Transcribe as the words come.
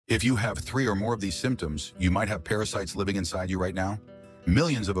If you have 3 or more of these symptoms, you might have parasites living inside you right now.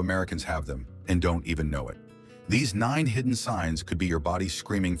 Millions of Americans have them and don't even know it. These 9 hidden signs could be your body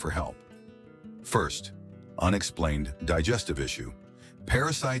screaming for help. First, unexplained digestive issue.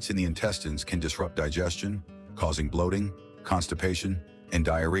 Parasites in the intestines can disrupt digestion, causing bloating, constipation, and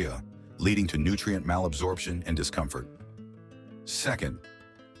diarrhea, leading to nutrient malabsorption and discomfort. Second,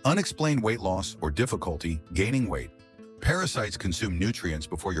 unexplained weight loss or difficulty gaining weight. Parasites consume nutrients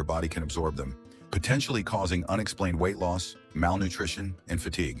before your body can absorb them, potentially causing unexplained weight loss, malnutrition, and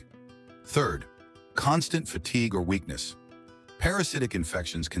fatigue. Third, constant fatigue or weakness. Parasitic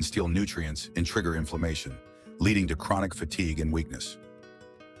infections can steal nutrients and trigger inflammation, leading to chronic fatigue and weakness.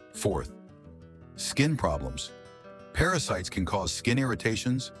 Fourth, skin problems. Parasites can cause skin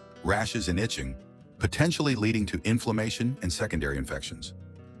irritations, rashes, and itching, potentially leading to inflammation and secondary infections.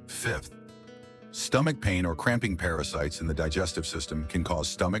 Fifth, stomach pain or cramping. Parasites in the digestive system can cause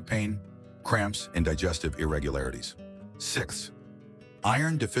stomach pain, cramps, and digestive irregularities. Sixth,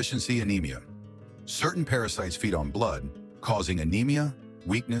 iron deficiency anemia. Certain parasites feed on blood, causing anemia,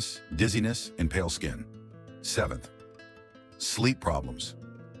 weakness, dizziness, and pale skin. Seventh, sleep problems.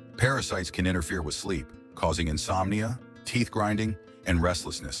 Parasites can interfere with sleep, causing insomnia, teeth grinding, and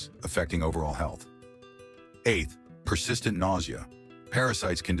restlessness, affecting overall health. Eighth, persistent nausea.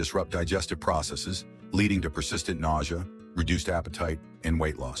 Parasites can disrupt digestive processes, leading to persistent nausea, reduced appetite, and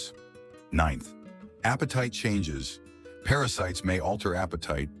weight loss. Ninth, appetite changes. Parasites may alter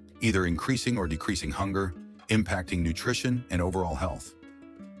appetite, either increasing or decreasing hunger, impacting nutrition and overall health.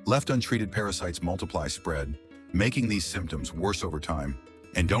 Left untreated, parasites multiply, spread, making these symptoms worse over time.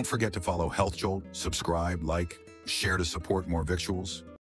 And don't forget to follow Health Jolt, subscribe, like, share to support more victuals.